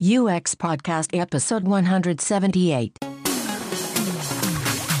UX Podcast Episode 178.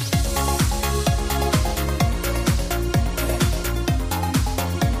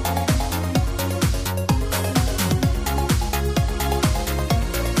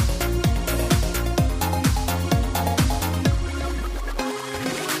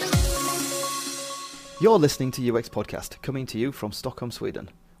 You're listening to UX Podcast, coming to you from Stockholm,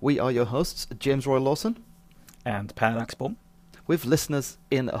 Sweden. We are your hosts, James Roy Lawson and Per Axbom, with listeners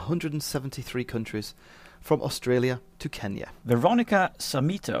in 173 countries, from Australia to Kenya. Veronica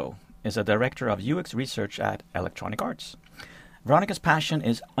Zammitto is a director of UX research at Electronic Arts. Veronica's passion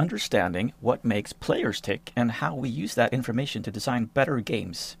is understanding what makes players tick and how we use that information to design better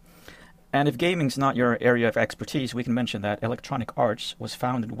games. And if gaming's not your area of expertise, we can mention that Electronic Arts was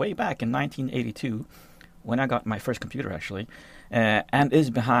founded way back in 1982, when I got my first computer, actually, and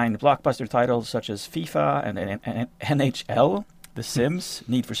is behind blockbuster titles such as FIFA and NHL, The Sims,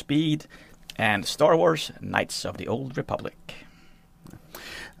 Need for Speed, and Star Wars, Knights of the Old Republic.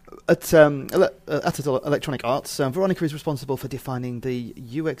 At Electronic Arts, Veronica is responsible for defining the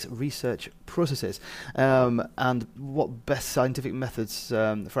UX research processes and what best scientific methods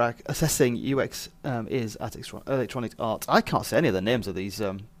for assessing UX is at Electronic Arts. I can't say any of the names of these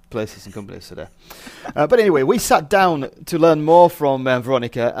places and companies today. But anyway, we sat down to learn more from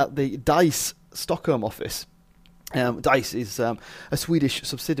Veronica at the DICE Stockholm office. DICE is a Swedish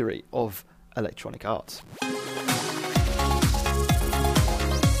subsidiary of Electronic Arts.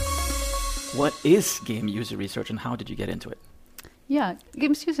 What is game user research and how did you get into it? Yeah,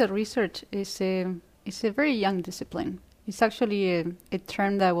 games user research is a very young discipline. It's actually a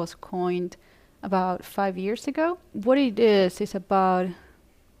term that was coined about 5 years ago. What it is about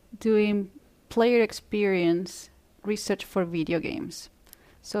doing player experience research for video games.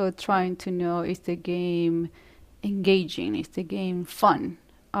 So trying to know, is the game engaging? Is the game fun?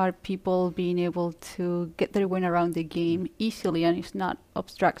 Are people being able to get their way around the game easily and it's not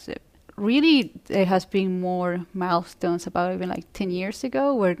obstructive? Really, there has been more milestones about even like 10 years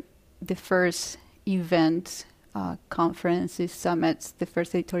ago where the first events, conferences, summits, the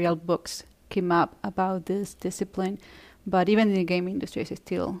first editorial books came up about this discipline. But even in the game industry, it's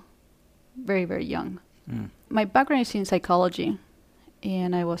still very, very young. My background is in psychology,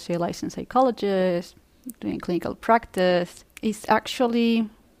 and I was a licensed psychologist doing clinical practice. It's actually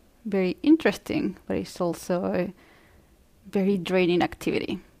very interesting, but it's also a very draining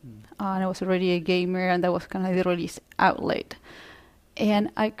activity. And I was already a gamer, and that was kind of the release outlet.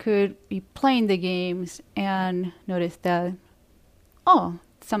 And I could be playing the games and notice that,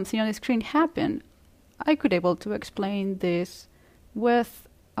 something on the screen happened. I could able to explain this with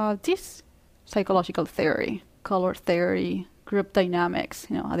this psychological theory, color theory, group dynamics.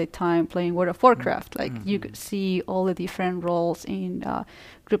 At the time playing World of Warcraft, you could see all the different roles in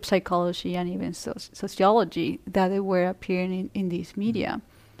group psychology and even sociology that they were appearing in this media.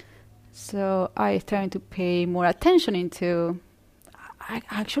 So I started to pay more attention into.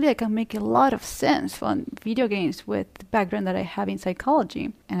 I can make a lot of sense on video games with the background that I have in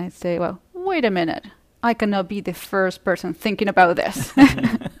psychology, and I say, well, wait a minute. I cannot be the first person thinking about this.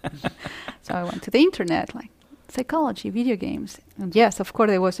 So I went to the internet, like psychology, video games. And yes, of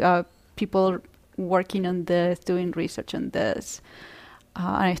course, there was people working on this, doing research on this. And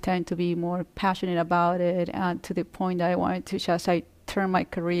I started to be more passionate about it, and to the point that I wanted to just turn my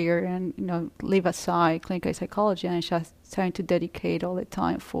career and leave aside clinical psychology and just started to dedicate all the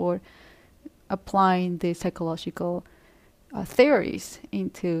time for applying the psychological theories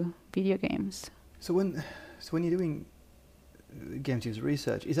into video games. So when you're doing games user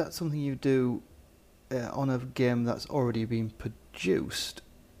research, is that something you do on a game that's already been produced,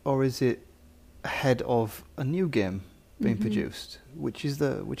 or is it ahead of a new game being produced? Which is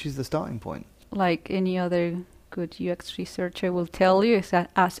the starting point? Like any other good UX researcher will tell you, is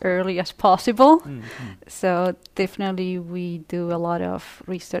that as early as possible. So definitely we do a lot of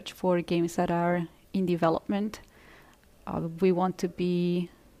research for games that are in development. We want to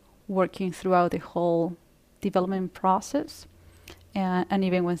be working throughout the whole development process, and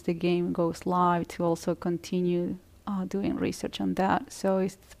even once the game goes live, to also continue doing research on that. So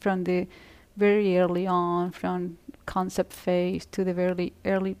it's from the very early on, from concept phase to the very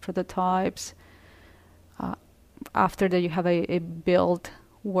early prototypes. After that, you have a build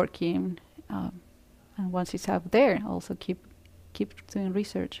working, and once it's out there, also keep doing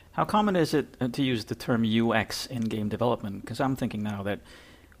research. How common is it to use the term UX in game development? Because I'm thinking now that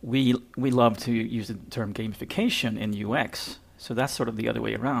we love to use the term gamification in UX, so that's sort of the other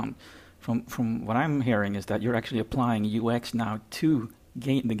way around. From what I'm hearing is that you're actually applying UX now to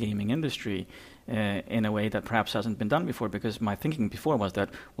the gaming industry. in a way that perhaps hasn't been done before, because my thinking before was that,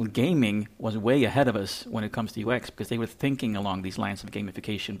 well, gaming was way ahead of us when it comes to UX, because they were thinking along these lines of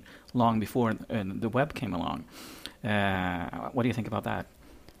gamification long before the web came along. What do you think about that?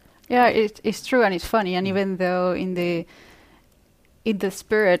 Yeah, it's true, and it's funny. And even though in the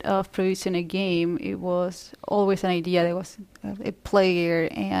spirit of producing a game, it was always an idea. There was a player,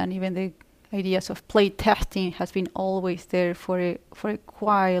 and even the ideas of play testing has been always there for a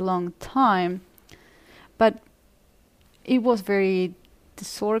quite long time. But it was very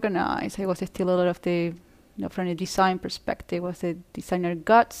disorganized. It was still a lot of the, from a design perspective, was the designer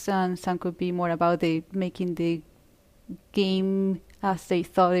guts, and some could be more about the making the game as they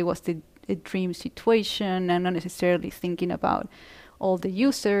thought it was a dream situation, and not necessarily thinking about all the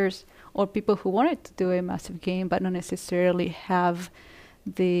users or people who wanted to do a massive game but not necessarily have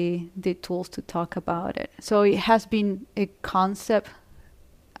the tools to talk about it. So it has been a concept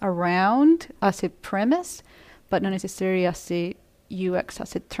around as a premise, but not necessarily as a UX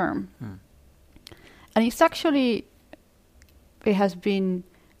as a term. And it's actually, it has been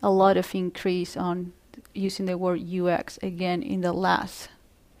a lot of increase on using the word UX again in the last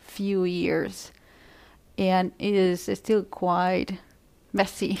few years, and it is still quite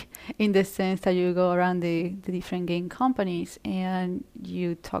messy in the sense that you go around the different game companies and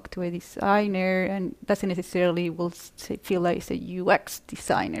you talk to a designer, and doesn't necessarily feel like it's a UX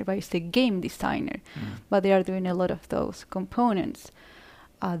designer, but it's a game designer. But they are doing a lot of those components.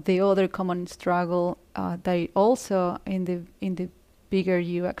 The other common struggle that also in the bigger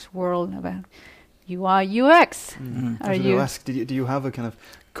UX world about UI UX. I was going to ask, do you have a kind of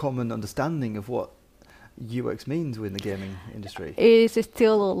common understanding of what UX means within the gaming industry? It's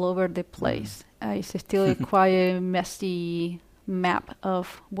still all over the place. It's still quite a messy map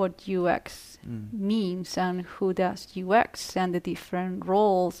of what UX means and who does UX, and the different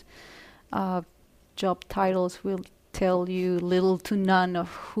roles. Job titles will tell you little to none of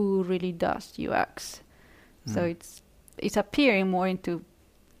who really does UX. So it's appearing more into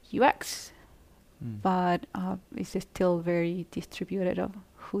UX, but it's still very distributed of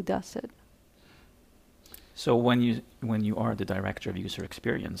who does it. So when you are the director of user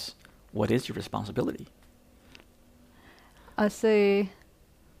experience, what is your responsibility? As a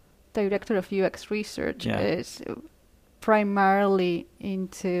director of UX research, is primarily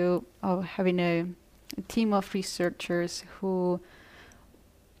into having a team of researchers who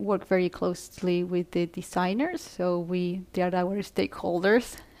work very closely with the designers. So they are our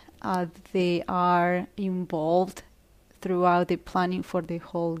stakeholders. They are involved throughout the planning for the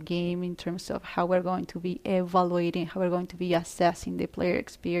whole game in terms of how we're going to be evaluating, how we're going to be assessing the player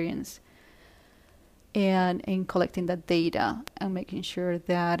experience, and in collecting that data and making sure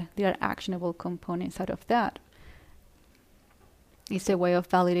that there are actionable components out of that. It's a way of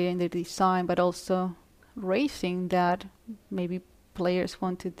validating the design, but also raising that maybe players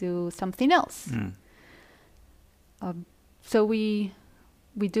want to do something else. So we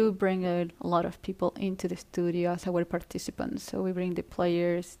do bring a lot of people into the studio as our participants. So we bring the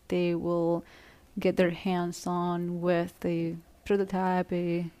players, they will get their hands on with the prototype,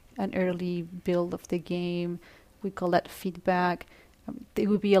 an early build of the game. We call that feedback. There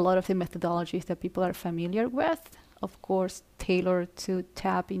will be a lot of the methodologies that people are familiar with, of course, tailored to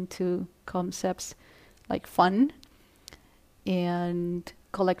tap into concepts like fun, and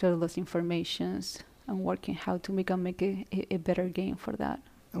collect all those informations and working how to make a better game for that.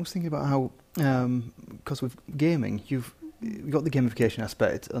 I was thinking about how, because with gaming, you've got the gamification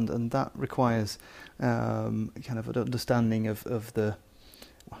aspect, and that requires kind of an understanding of the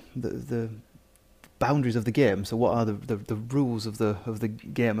boundaries of the game. So, what are the rules of the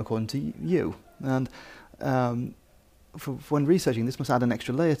game according to you? And when researching, this must add an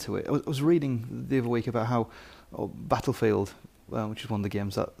extra layer to it. I was reading the other week about how Battlefield, which is one of the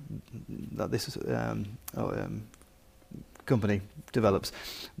games that this company develops,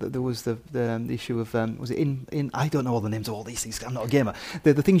 that there was the issue of was it in I don't know all the names of all these things. I'm not a gamer.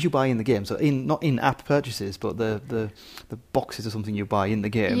 The things you buy in the game, so not in app purchases, but the boxes or something you buy in the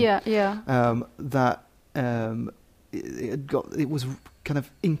game. It was kind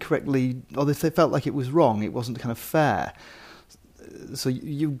of incorrectly, or they felt like it was wrong. It wasn't kind of fair. So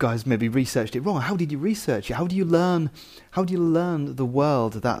you guys maybe researched it wrong. How did you research it? How do you learn the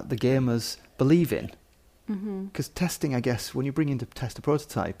world that the gamers believe in? Because testing, I guess, when you bring in to test a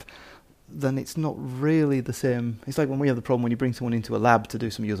prototype, then it's not really the same. It's like when we have the problem when you bring someone into a lab to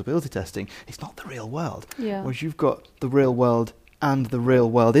do some usability testing, it's not the real world. Yeah. Whereas you've got the real world and the real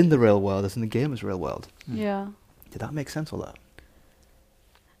world in the real world, as in the gamer's real world. Yeah. Did that make sense, all that?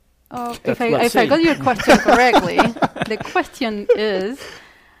 If I got your question correctly, the question is,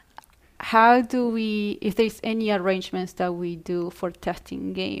 how do we, if there's any arrangements that we do for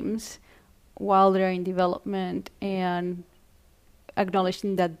testing games while they're in development, and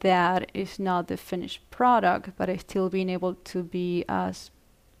acknowledging that that is not the finished product, but it's still being able to be as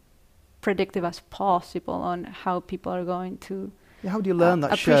predictive as possible on how people are going to how do you learn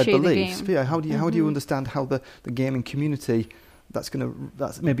that shared appreciate the beliefs? game. Yeah, how do you understand how the gaming community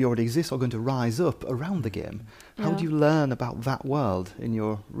that's maybe already exists or going to rise up around the game? How do you learn about that world in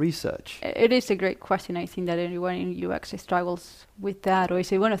your research? It is a great question. I think that anyone in UX struggles with that, or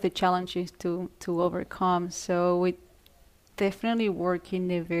is one of the challenges to overcome. So we definitely work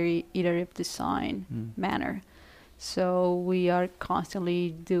in a very iterative design manner. So we are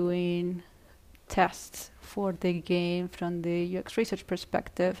constantly doing tests for the game from the UX research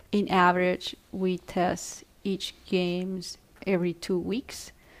perspective. In average, we test each games every 2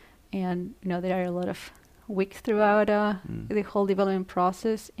 weeks, and there are a lot of weeks throughout the whole development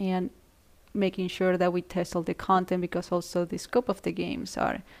process, and making sure that we test all the content, because also the scope of the games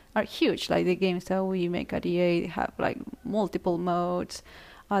are huge. Like the games that we make at EA have like multiple modes.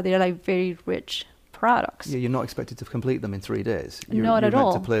 They're like very rich products. Yeah, you're not expected to complete them in 3 days. Not at all.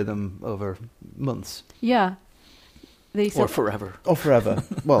 You're meant to play them over months. Yeah. Or forever. Or forever.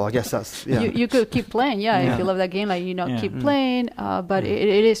 Well, I guess that's... Yeah. You could keep playing, if you love that game, keep playing. But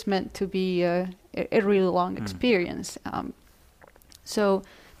it is meant to be a really long experience. So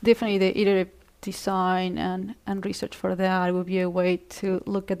definitely the iterative design and research for that will be a way to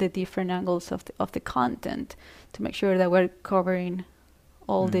look at the different angles of the content to make sure that we're covering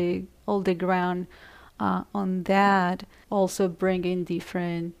all the ground on that. Also bring in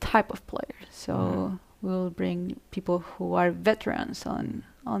different type of players. So we'll bring people who are veterans on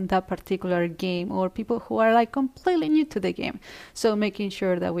that particular game, or people who are like completely new to the game. So making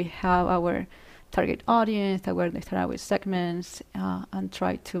sure that we have our target audience, that we're start out with segments, and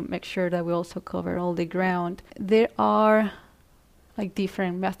try to make sure that we also cover all the ground. There are like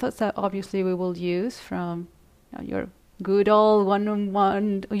different methods that obviously we will use, from your good old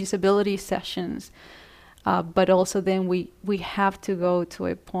one-on-one usability sessions, but also then we have to go to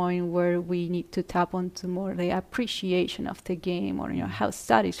a point where we need to tap onto more the appreciation of the game, or how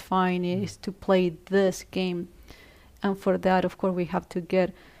satisfying it is to play this game. And for that, of course, we have to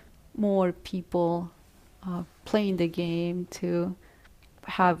get more people playing the game to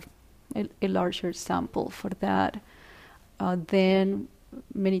have a larger sample for that. Then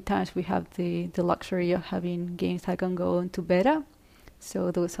many times we have the luxury of having games that can go into beta.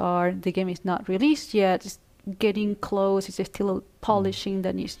 So those are, the game is not released yet, it's getting close, it's still polishing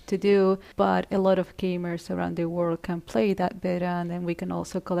that needs to do, but a lot of gamers around the world can play that beta, and then we can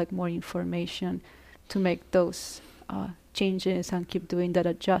also collect more information to make those changes and keep doing that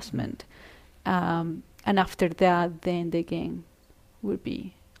adjustment. And after that, then the game will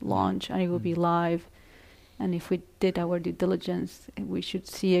be launched and it will be live. And if we did our due diligence, we should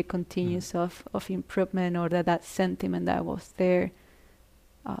see a continuous of improvement, or that sentiment that was there.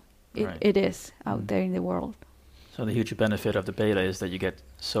 It is out there in the world. So the huge benefit of the beta is that you get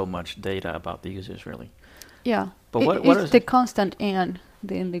so much data about the users, really. Yeah. But what it's is the constant and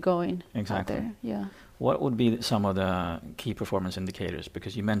the going exactly out there. Yeah. What would be some of the key performance indicators?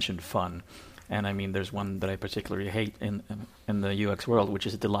 Because you mentioned fun, and I mean, there's one that I particularly hate in the UX world, which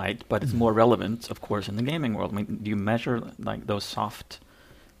is delight, but it's more relevant, of course, in the gaming world. I mean, do you measure like those soft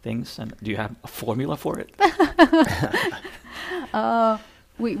things, and do you have a formula for it?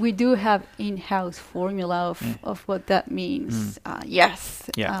 We do have in-house formula of what that means. Yes.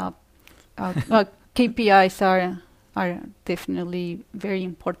 Yeah. KPIs are definitely very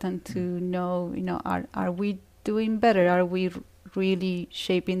important to know. Are we doing better? Are we really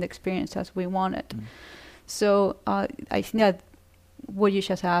shaping the experience as we want it? So I think that what you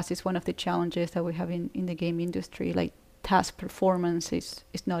just asked is one of the challenges that we have in the game industry. Like, task performance is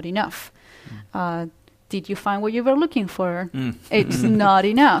not enough. Did you find what you were looking for? It's not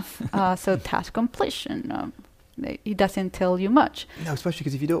enough. So task completion, it doesn't tell you much. No, especially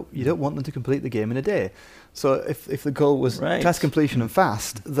because if you don't want them to complete the game in a day. So if the goal was task completion and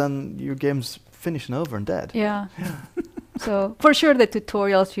fast, then your game's finished and over and dead. Yeah. So for sure the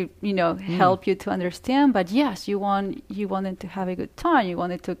tutorials help you to understand, but yes, you want them to have a good time. You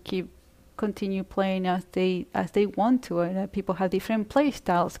want it to continue playing as they want to, and people have different play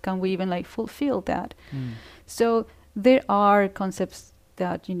styles. Can we even fulfill that? So there are concepts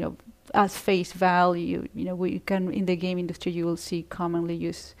that as face value, we can, in the game industry, you will see commonly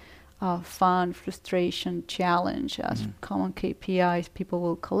use fun, frustration, challenge as common KPIs people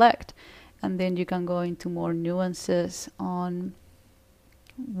will collect, and then you can go into more nuances on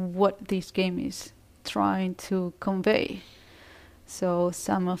what this game is trying to convey. So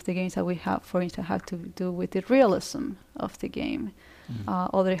some of the games that we have, for instance, have to do with the realism of the game.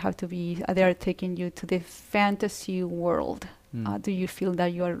 Other have to be, they are taking you to the fantasy world. Do you feel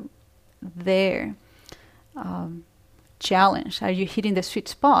that you are there? Challenge. Are you hitting the sweet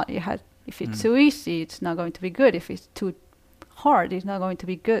spot? If it's too easy, it's not going to be good. If it's too hard, it's not going to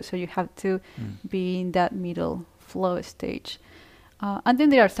be good. So you have to be in that middle flow stage. And then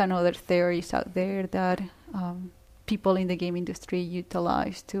there are some other theories out there that people in the game industry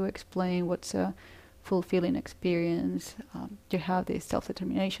utilize to explain what's a fulfilling experience. You have the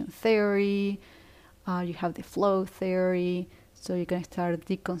self-determination theory, you have the flow theory, so you can start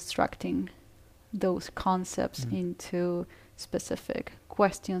deconstructing those concepts into specific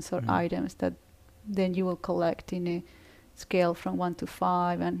questions or items that then you will collect in a scale from 1 to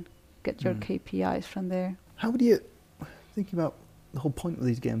 5 and get your KPIs from there. How would you think about the whole point of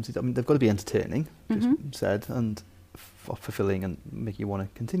these games? I mean, they've got to be entertaining, just said, and fulfilling and make you want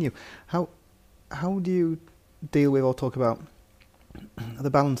to continue. How do you deal with or talk about the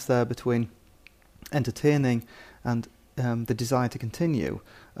balance there between entertaining and the desire to continue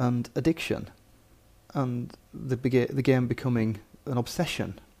and addiction and the game becoming an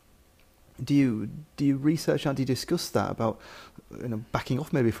obsession? Do you research that? Do you discuss that about backing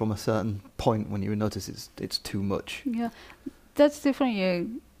off maybe from a certain point when you notice it's too much? Yeah, that's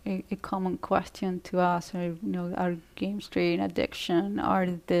definitely a common question to ask. Are games creating addiction? Are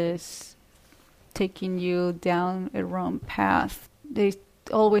this taking you down a wrong path? There's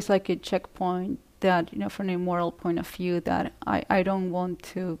always like a checkpoint that, from a moral point of view, that I don't want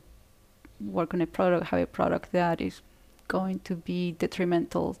to work on a product, have a product that is going to be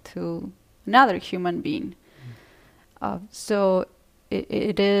detrimental to another human being. So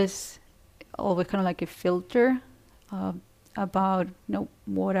it is always kind of like a filter about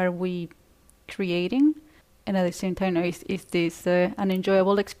what are we creating, and at the same time, is this an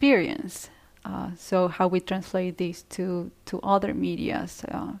enjoyable experience? So how we translate this to other medias.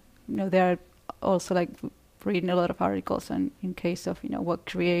 There are also like reading a lot of articles in case of what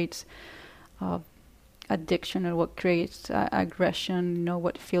creates addiction or what creates aggression.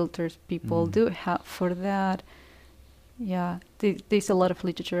 What filters people do have for that. Yeah, there's a lot of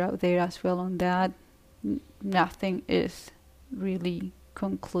literature out there as well on that. Nothing is really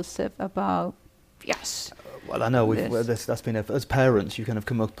conclusive about yes. Well, I know that's been as parents, you kind of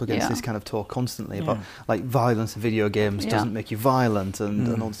come up against this kind of talk constantly about like violence in video games doesn't make you violent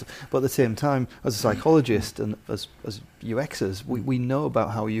and all stuff. But at the same time, as a psychologist and as UXers, we know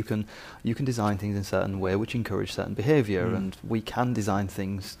about how you can design things in a certain way which encourage certain behaviour, and we can design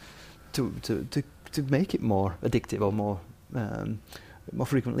things to make it more addictive or more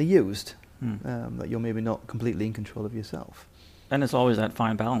frequently used. That you're maybe not completely in control of yourself. And it's always that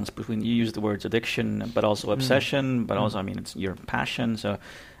fine balance between, you use the words addiction, but also obsession, but also, it's your passion. So,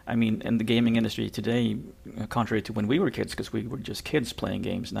 in the gaming industry today, contrary to when we were kids, because we were just kids playing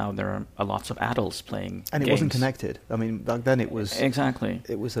games, now there are lots of adults playing games. And it wasn't connected. Back then it was... Exactly.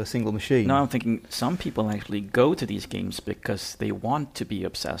 It was a single machine. Now I'm thinking some people actually go to these games because they want to be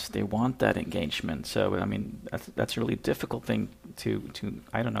obsessed. They want that engagement. So, that's a really difficult thing to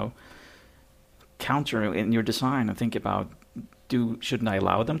I don't know, counter in your design and think about, shouldn't I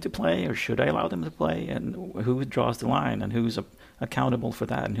allow them to play, or should I allow them to play, and who draws the line, and who's accountable for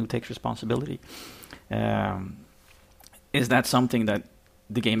that, and who takes responsibility? Is that something that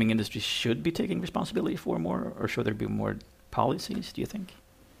the gaming industry should be taking responsibility for more, or should there be more policies, do you think?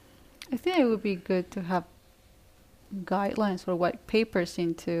 I think it would be good to have guidelines or white papers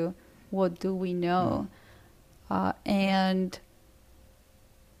into what do we know. And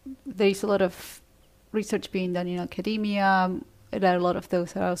there's a lot of research being done in academia. There are a lot of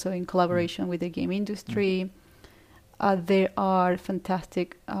those are also in collaboration with the game industry. There are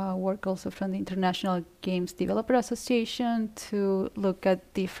fantastic work also from the International Games Developer Association to look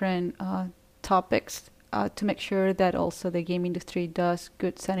at different topics to make sure that also the game industry does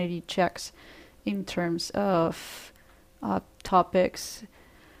good sanity checks in terms of topics.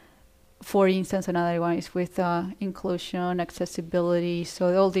 For instance, another one is with inclusion, accessibility.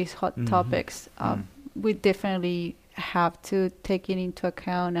 So all these hot topics, we definitely have to take it into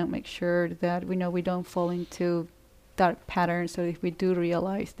account and make sure that we know we don't fall into dark patterns. So if we do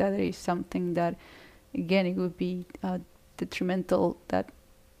realize that there is something that, again, it would be detrimental, that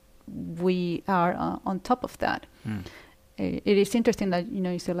we are on top of that. It is interesting that,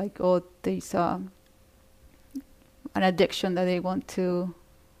 you say like, there's an addiction that they want to,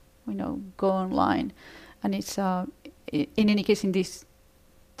 go online. And it's, in any case, in this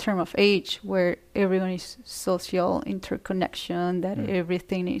term of age where everyone is social interconnection, that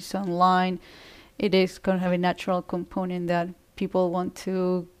everything is online, it is going to have a natural component that people want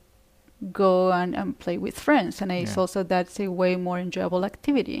to go and play with friends, and it's also that's a way more enjoyable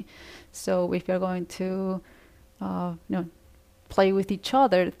activity. So if you're going to play with each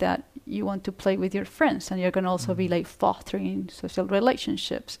other, that you want to play with your friends, and you're going to also be like fostering social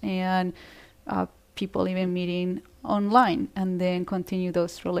relationships and people even meeting online and then continue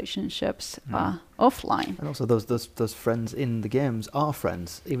those relationships offline. And also those friends in the games are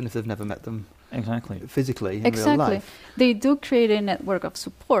friends, even if they've never met them physically in real life. They do create a network of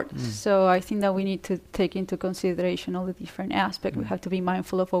support. So I think that we need to take into consideration all the different aspects. We have to be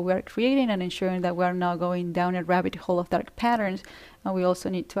mindful of what we are creating and ensuring that we are not going down a rabbit hole of dark patterns. And we also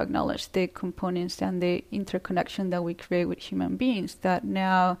need to acknowledge the components and the interconnection that we create with human beings, that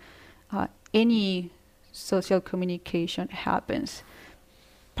now any social communication happens,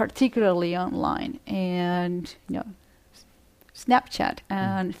 particularly online, and Snapchat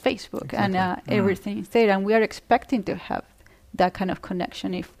and Facebook and everything is there, and we are expecting to have that kind of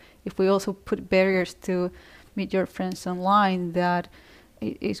connection. If we also put barriers to meet your friends online, that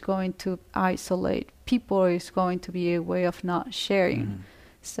it is going to isolate people, is going to be a way of not sharing.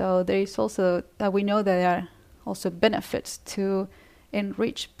 So there is also that we know that there are also benefits to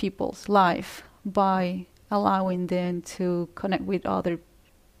enrich people's life by allowing them to connect with other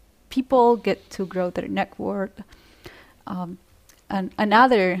people, get to grow their network. And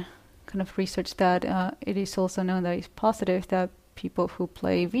another kind of research that it is also known that is positive, that people who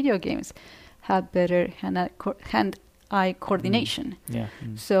play video games have better hand-eye coordination.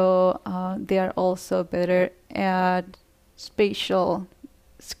 So they are also better at spatial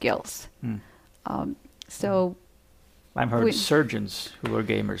skills. So I've heard of surgeons who are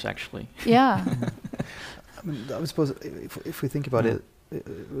gamers, actually. Yeah. I mean, I suppose if we think about it,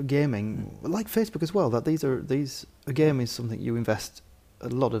 gaming, like Facebook as well, that a game is something you invest a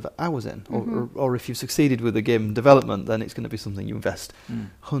lot of hours in, or if you've succeeded with the game development, then it's going to be something you invest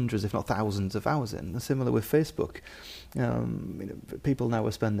hundreds, if not thousands of hours in. And similar with Facebook. People now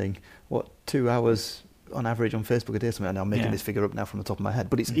are spending, 2 hours on average on Facebook a day, something. I'm making this figure up now from the top of my head,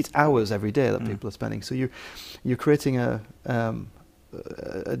 but it's hours every day that people are spending. So you're creating a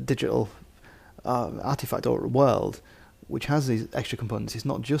digital artifact or world which has these extra components. It's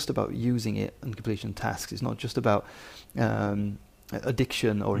not just about using it and completion of tasks. It's not just about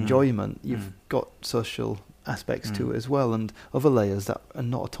addiction or enjoyment. You've got social aspects to it as well, and other layers that are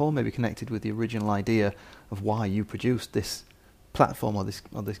not at all maybe connected with the original idea of why you produced this platform or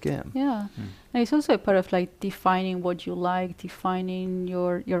this game. And it's also a part of like defining what you like, defining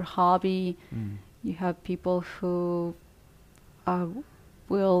your hobby. You have people who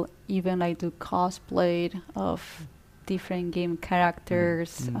will even like do cosplay of different game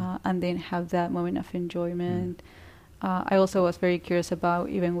characters and then have that moment of enjoyment. I also was very curious about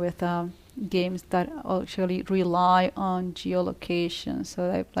even with games that actually rely on geolocation,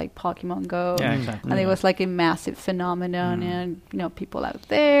 so like Pokemon Go, and it was like a massive phenomenon, and people out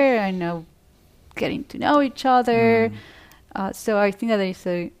there and getting to know each other. So I think that there is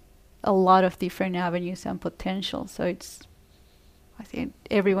a lot of different avenues and potential. So I think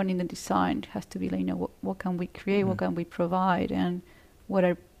everyone in the design has to be like, what can we create, what can we provide, and what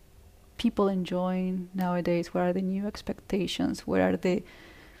are people enjoying nowadays? What are the new expectations? What are the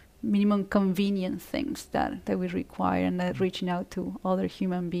minimum convenient things that we require, and that reaching out to other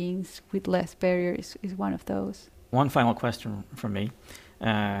human beings with less barriers is one of those. One final question from me,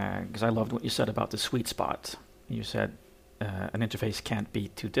 because I loved what you said about the sweet spot. You said an interface can't be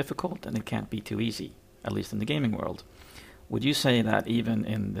too difficult and it can't be too easy, at least in the gaming world. Would you say that even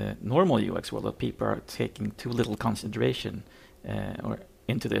in the normal UX world, that people are taking too little consideration or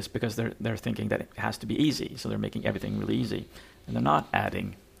into this because they're thinking that it has to be easy, so they're making everything really easy, and they're not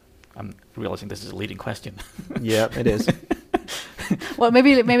adding? I'm realizing this is a leading question. Yeah, it is. Well,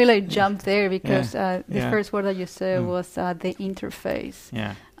 maybe like jump there, because the first word that you said was the interface.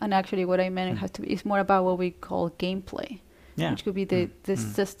 And actually, what I meant is more about what we call gameplay, which could be the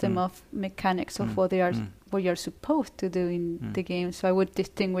system of mechanics of what you're supposed to do in the game. So I would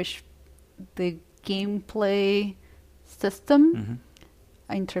distinguish the gameplay system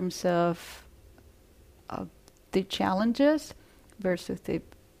in terms of the challenges versus the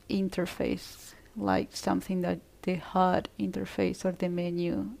interface, like something that the HUD interface or the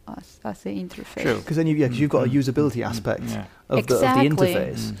menu as the interface. True, because then you've got a usability aspect of the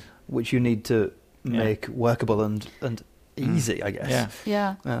interface, which you need to make workable and easy, I guess.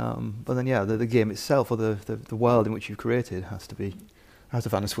 But then the game itself, or the world in which you've created, has to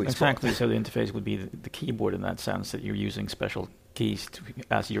find a sweet spot. Exactly. So the interface would be the keyboard, in that sense, that you're using special keys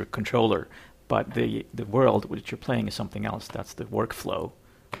as your controller, but the world which you're playing is something else. That's the workflow,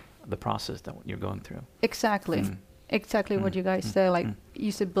 the process that you're going through. Exactly. exactly what you guys said. Like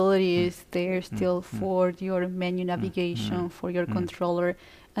usability is there still for your menu navigation, for your controller,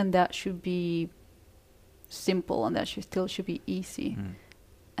 and that should be simple, and that should be easy.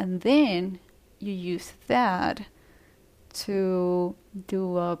 And then you use that to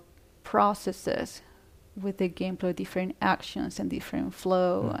do processes with the gameplay, different actions and different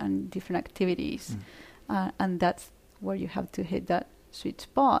flow and different activities, and that's where you have to hit that sweet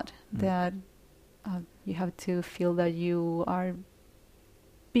spot that you have to feel that you are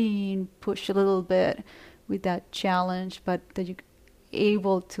being pushed a little bit with that challenge, but that you're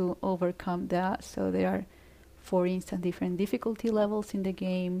able to overcome that. So there are, for instance, different difficulty levels in the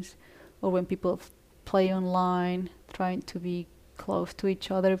games, or when people play online, trying to be close to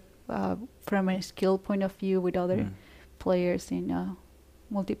each other from a skill point of view with other players in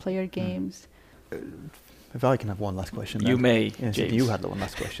multiplayer games. If I can have one last question. You may, yes, James. you had the one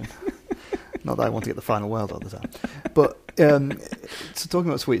last question. Not that I want to get the final word all the time. But so talking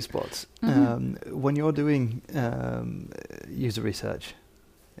about sweet spots, when you're doing user research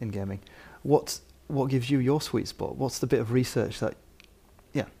in gaming, what gives you your sweet spot? What's the bit of research that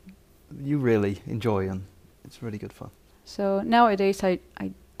you really enjoy and it's really good fun? So nowadays I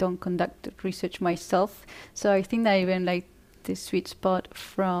don't conduct research myself. So I think that even like the sweet spot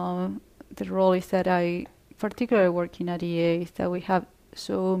from the role is that I particularly working at EA is that we have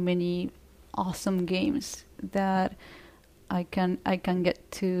so many awesome games that I can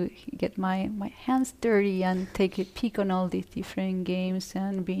get my hands dirty and take a peek on all these different games,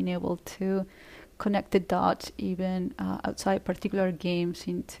 and being able to connect the dots even outside particular games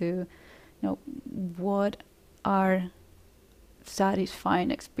into what are satisfying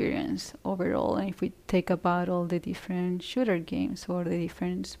experience overall. And if we take about all the different shooter games or the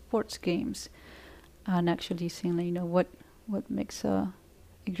different sports games, and actually seeing what makes a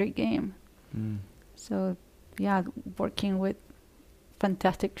great game. So working with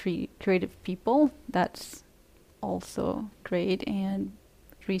fantastic creative people, that's also great, and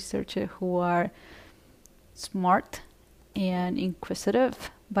researchers who are smart and inquisitive,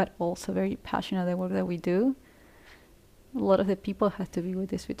 but also very passionate about the work that we do. A lot of the people have to be with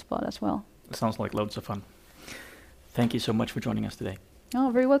the sweet spot as well. It sounds like loads of fun. Thank you so much for joining us today.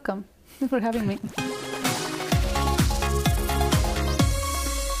 Oh, very welcome. Thanks for having me.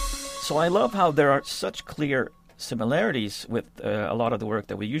 So I love how there are such clear similarities with a lot of the work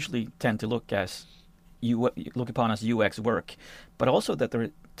that we usually tend to look upon as UX work, but also that there are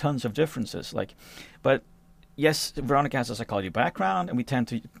tons of differences. But yes, Veronica has a psychology background, and we tend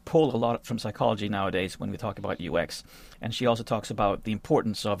to pull a lot from psychology nowadays when we talk about UX. And she also talks about the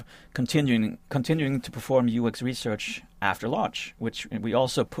importance of continuing to perform UX research after launch, which we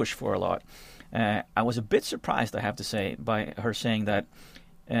also push for a lot. I was a bit surprised, I have to say, by her saying that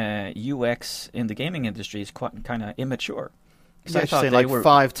UX in the gaming industry is quite kind of immature. Yeah, she was saying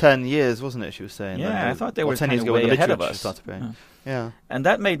 5-10 years, wasn't it? She was saying. Yeah, I thought they were 10 years ago way when the ahead of literature us. started. Yeah, and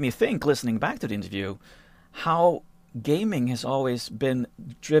that made me think, listening back to the interview, how gaming has always been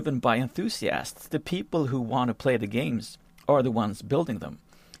driven by enthusiasts. The people who want to play the games are the ones building them.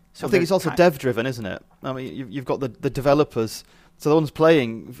 So I think it's also dev-driven, isn't it? I mean, you've got the developers. So the ones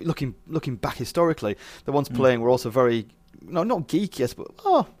playing, looking back historically, the ones playing were also very, not geeky, yes, but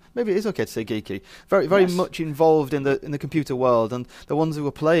maybe it is okay to say geeky. Very much involved in the computer world, and the ones who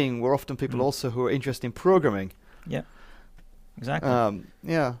were playing were often people also who were interested in programming. Yeah, exactly.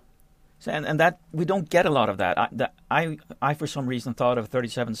 So, and that we don't get a lot of that. I for some reason thought of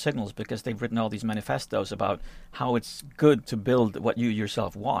 37 Signals because they've written all these manifestos about how it's good to build what you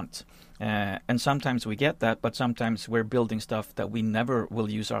yourself want. And sometimes we get that, but sometimes we're building stuff that we never will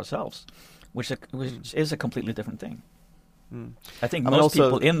use ourselves, which is a completely different thing. I think most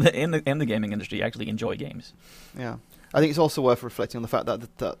people in the gaming industry actually enjoy games. Yeah, I think it's also worth reflecting on the fact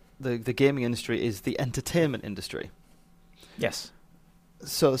that the gaming industry is the entertainment industry. Yes.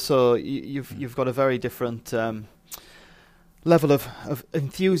 So you've got a very different level of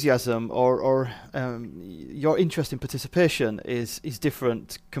enthusiasm, or your interest in participation is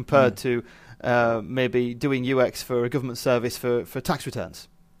different compared to maybe doing UX for a government service for tax returns.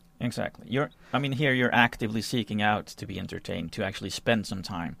 Exactly. Here you're actively seeking out to be entertained, to actually spend some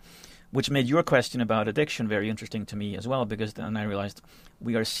time, which made your question about addiction very interesting to me as well, because then I realized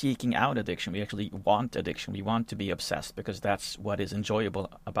we are seeking out addiction. We actually want addiction. We want to be obsessed because that's what is enjoyable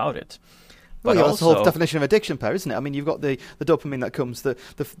about it. But that's the whole definition of addiction, Per, isn't it? I mean, you've got the dopamine that comes,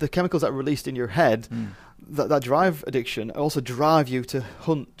 the chemicals that are released in your head that drive addiction also drive you to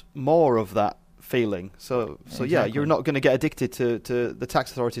hunt more of that feeling. So exactly. Yeah, you're not going to get addicted to the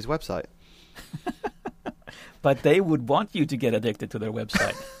tax authority's website. But they would want you to get addicted to their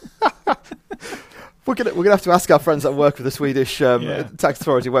website. We're gonna have to ask our friends that work with the Swedish tax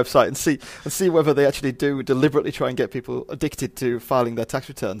authority website and see whether they actually do deliberately try and get people addicted to filing their tax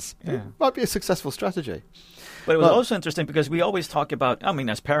returns. Yeah. It might be a successful strategy. But it was also interesting because we always talk about, I mean,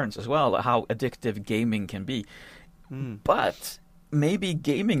 as parents as well, how addictive gaming can be. But maybe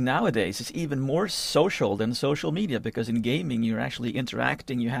gaming nowadays is even more social than social media, because in gaming you're actually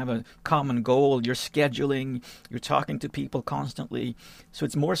interacting, you have a common goal, you're scheduling, you're talking to people constantly. So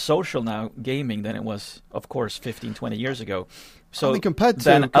it's more social now, gaming, than it was, of course, 15, 20 years ago. So I mean, compared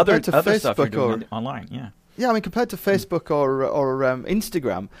to other Facebook stuff you're doing online, Yeah, I mean, compared to Facebook or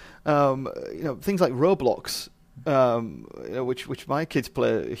Instagram, things like Roblox, which my kids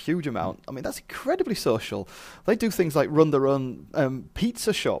play a huge amount. I mean, that's incredibly social. They do things like run their own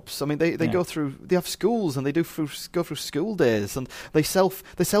pizza shops. I mean, they go through. They have schools and they go through school days, and they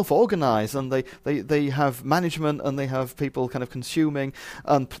self-organize, and they have management, and they have people kind of consuming,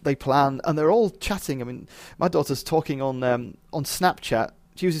 and they plan, and they're all chatting. I mean, my daughter's talking on Snapchat.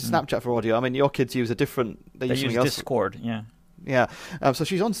 She uses Snapchat for audio. I mean, your kids use a different. They use Discord. Yeah. Yeah, so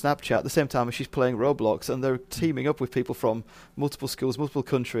she's on Snapchat at the same time as she's playing Roblox, and they're teaming up with people from multiple schools, multiple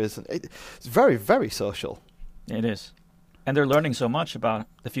countries. And it's very, very social. It is. And they're learning so much about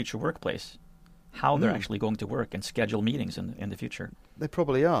the future workplace, how they're actually going to work and schedule meetings in the future. They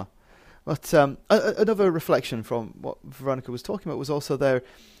probably are. But another reflection from what Veronica was talking about was also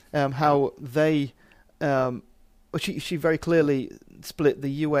how they... she very clearly split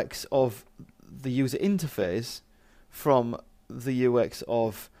the UX of the user interface from the UX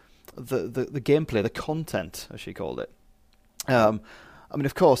of the gameplay, the content, as she called it. I mean,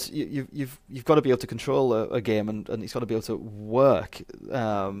 of course, you've got to be able to control a game, and it's got to be able to work,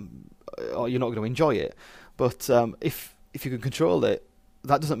 or you're not going to enjoy it. But if you can control it,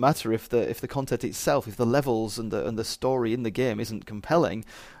 that doesn't matter if the content itself, if the levels and the story in the game isn't compelling.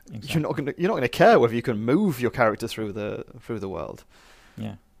 Exactly. You're not going to care whether you can move your character through the world.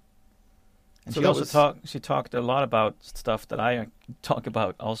 Yeah. And so she talked a lot about stuff that I talk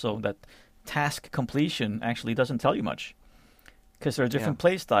about also, that task completion actually doesn't tell you much, because there are different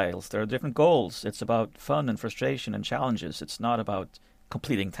play styles, there are different goals. It's about fun and frustration and challenges. It's not about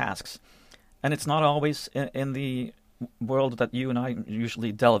completing tasks. And it's not always in the world that you and I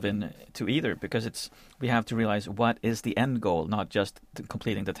usually delve into either, because we have to realize what is the end goal, not just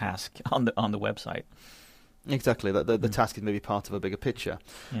completing the task on the website. Exactly, that the task is maybe part of a bigger picture.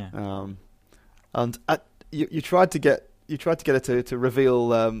 Yeah. And you tried to get her to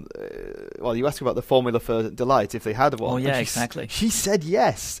reveal. You asked about the formula for delight, if they had one. Oh yeah, exactly. She said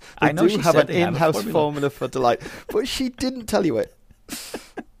yes. I know do have an in-house formula for delight, but she didn't tell you it.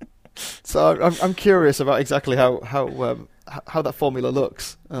 So I'm curious about exactly how that formula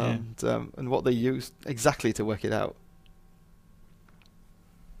looks, and what they use exactly to work it out.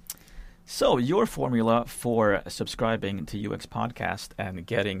 So your formula for subscribing to UX Podcast and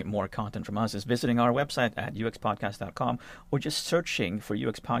getting more content from us is visiting our website at uxpodcast.com, or just searching for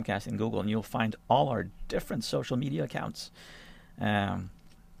UX Podcast in Google, and you'll find all our different social media accounts. And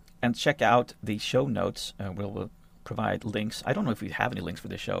check out the show notes. We'll provide links. I don't know if we have any links for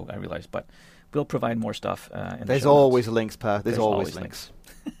this show, I realize, but we'll provide more stuff in the show notes. There's always links, Per. There's always links.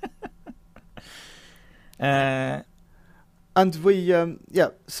 And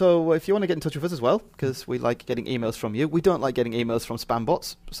so if you want to get in touch with us as well, because we like getting emails from you. We don't like getting emails from spam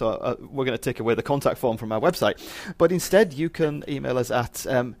bots, so we're going to take away the contact form from our website. But instead, you can email us at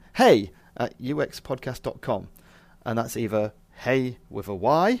hey@uxpodcast.com. And that's either hey with a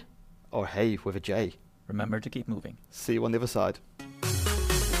Y or hey with a J. Remember to keep moving. See you on the other side.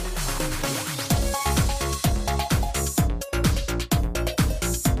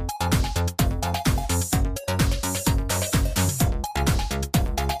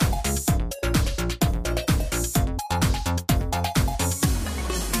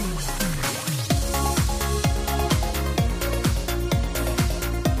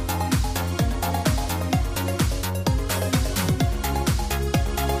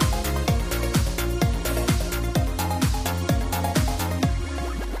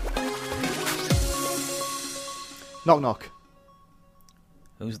 Knock, knock.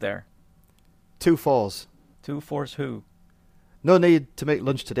 Who's there? 2 4s. 2 4s who? No need to make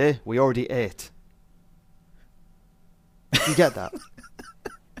lunch today. We already ate. You get that?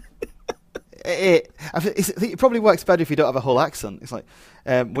 I think it probably works better if you don't have a whole accent. It's like,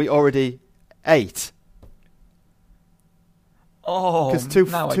 we already ate. Oh, because 2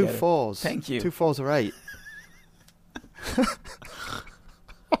 4s. 4s. Thank you. 2 4s are 8.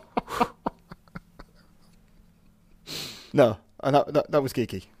 No, that was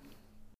geeky.